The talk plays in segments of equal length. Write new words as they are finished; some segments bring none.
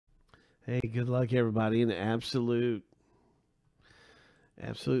Hey, good luck, everybody. And absolute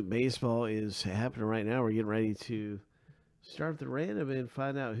baseball is happening right now. We're getting ready to start the random and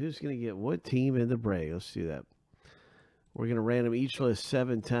find out who's going to get what team in the break. Let's do that. We're going to random each list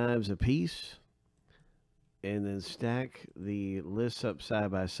 7 times a piece and then stack the lists up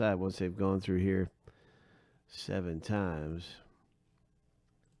side by side once they've gone through here 7 times.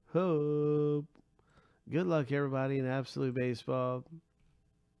 Hope. Good luck, everybody, in absolute baseball.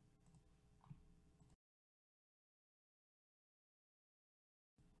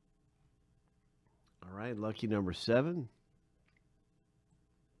 All right, lucky number 7.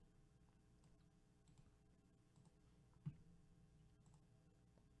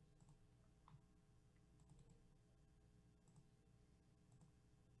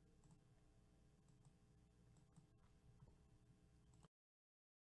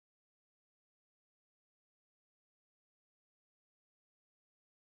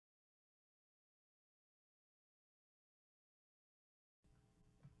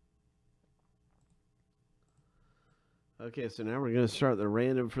 'Okay, so now we're going to start the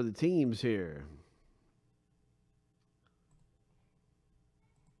random for the teams here.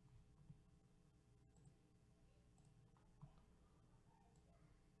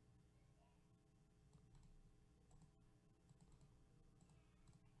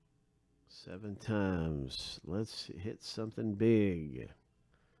 Seven times. Let's hit something big.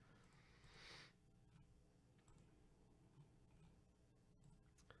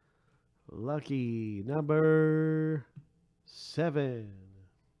 Lucky number 7.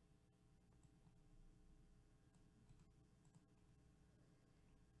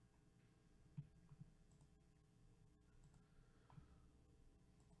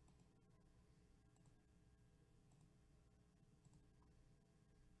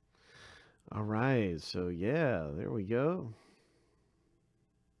 All right, so yeah, there we go.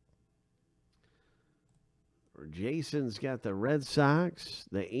 Jason's got the Red Sox.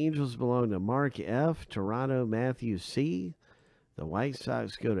 The Angels belong to Mark F. Toronto, Matthew C. The White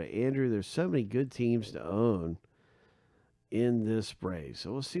Sox go to Andrew. There's so many good teams to own in this break.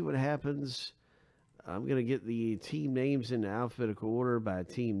 So we'll see what happens. I'm going to get the team names in alphabetical order by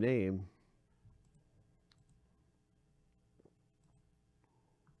team name.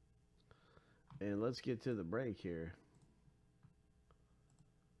 And let's get to the break here.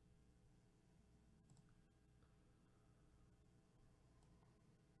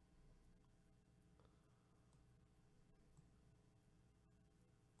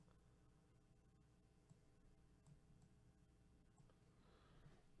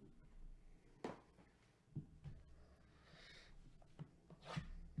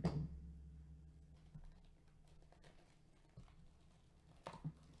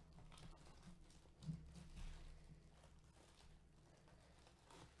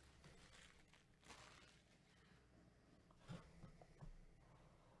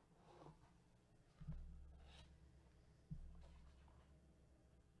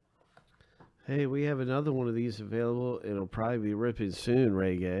 Hey, we have another one of these available. It'll probably be ripping soon,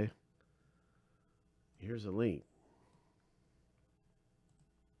 Ray Gay. Here's a link.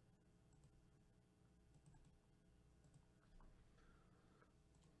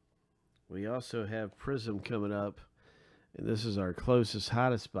 We also have Prism coming up, and this is our closest,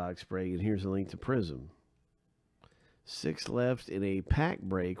 hottest box break, and here's a link to Prism. 6 left in a pack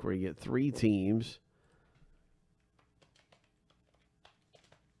break where you get 3 teams.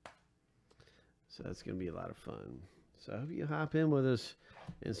 So that's going to be a lot of fun. So I hope you hop in with us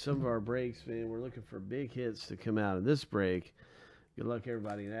in some of our breaks, man. We're looking for big hits to come out of this break. Good luck,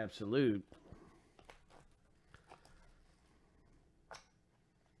 everybody, in absolute.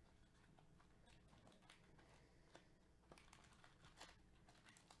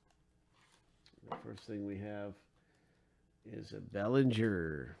 The first thing we have is a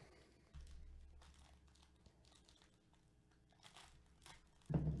Bellinger.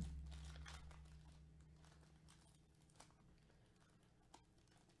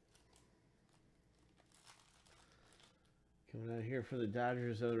 Coming out here for the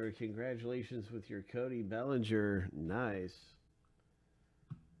Dodgers owner. Congratulations with your Cody Bellinger. Nice.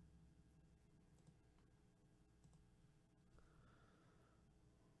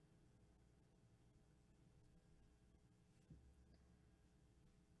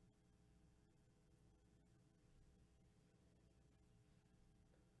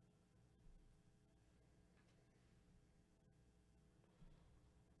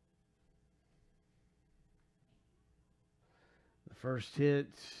 The first hit,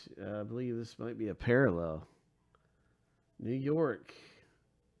 I believe this might be a parallel. New York.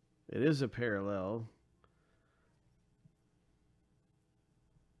 It is a parallel.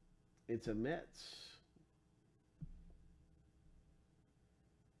 It's a Mets.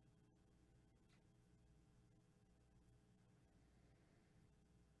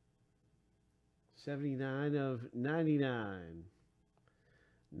 $79/99.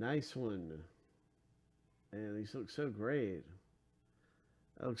 Nice one. And these look so great.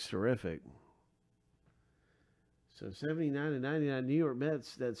 That looks terrific. So 79/99 New York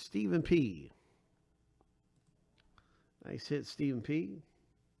Mets. That's Stephen P. Nice hit, Stephen P.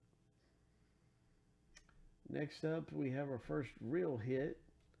 Next up, we have our first real hit.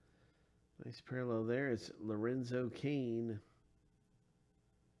 Nice parallel there. It's Lorenzo Cain.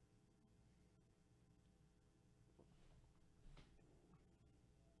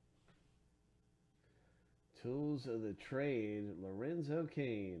 Tools of the Trade, Lorenzo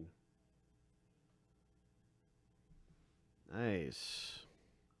Cain. Nice.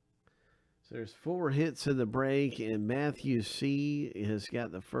 So there's 4 hits in the break, and Matthew C. has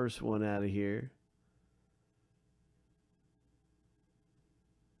got the first one out of here.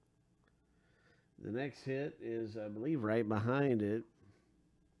 The next hit is, I believe, right behind it.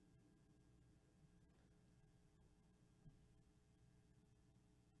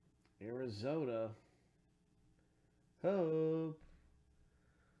 Arizona. Hope.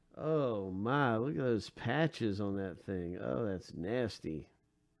 Oh my, look at those patches on that thing. Oh, that's nasty.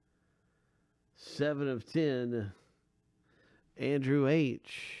 7/10. Andrew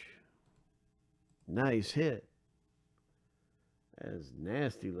H. Nice hit. That is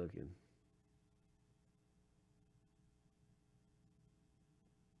nasty looking.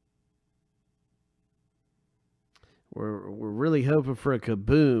 We're really hoping for a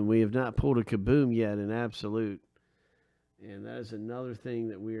kaboom. We have not pulled a kaboom yet in Absolute. And that is another thing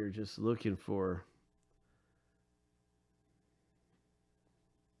that we are just looking for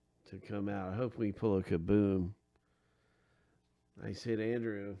to come out. I hope we pull a kaboom. Nice hit,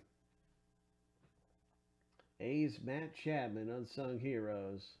 Andrew. A's Matt Chapman, Unsung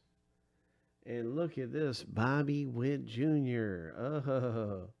Heroes. And look at this, Bobby Witt Jr.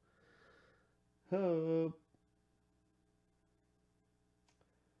 Oh, hope.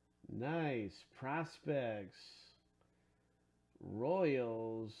 Nice. Prospects.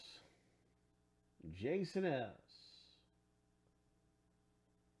 Royals. Jason S.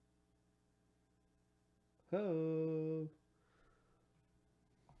 Ho.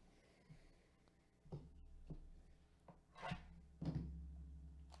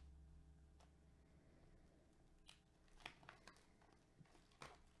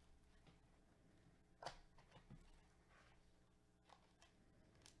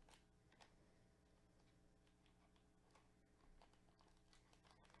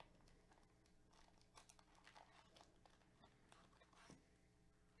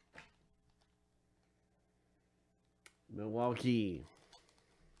 Milwaukee.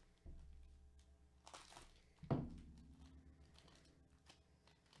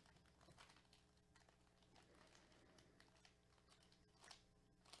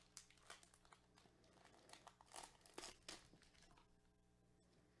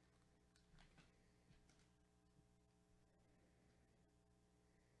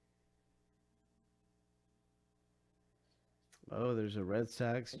 Oh, there's a Red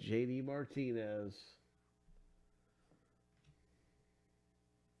Sox, J.D. Martinez.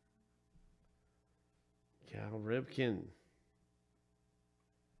 Cal Ripken.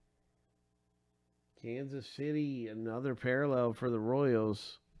 Kansas City, another parallel for the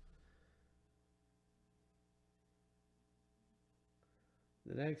Royals.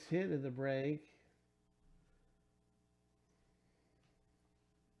 The next hit of the break.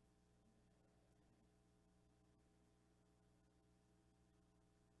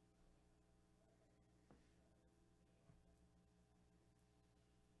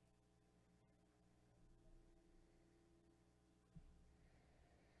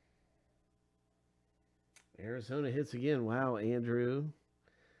 Arizona hits again. Wow, Andrew.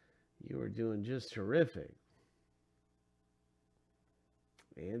 You are doing just terrific.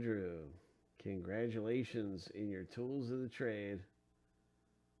 Andrew, congratulations in your tools of the trade.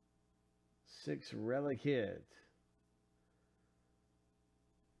 6 relic hit.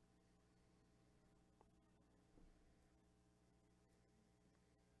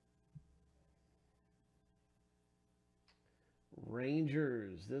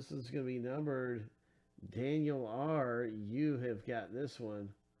 Rangers. This is going to be numbered. Daniel R. You have got this one.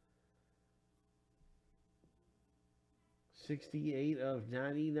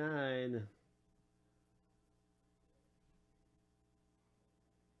 68/99.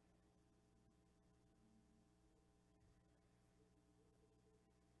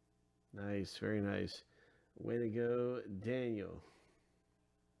 Nice, very nice. Way to go, Daniel.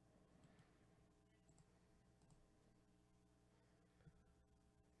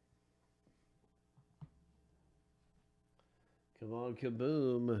 Come on,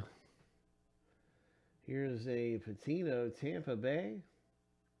 kaboom. Here's a Patino, Tampa Bay.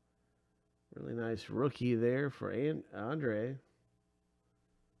 Really nice rookie there for Andre.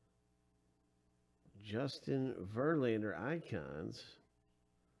 Justin Verlander icons.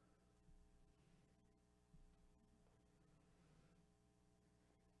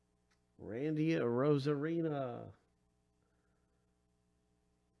 Randy Rosarina.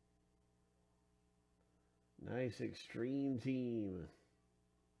 Nice extreme team.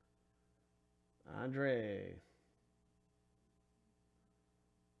 Andre.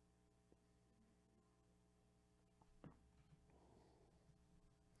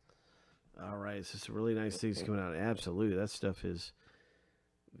 All right, so some really nice things coming out. Absolutely, that stuff is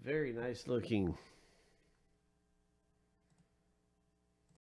very nice looking.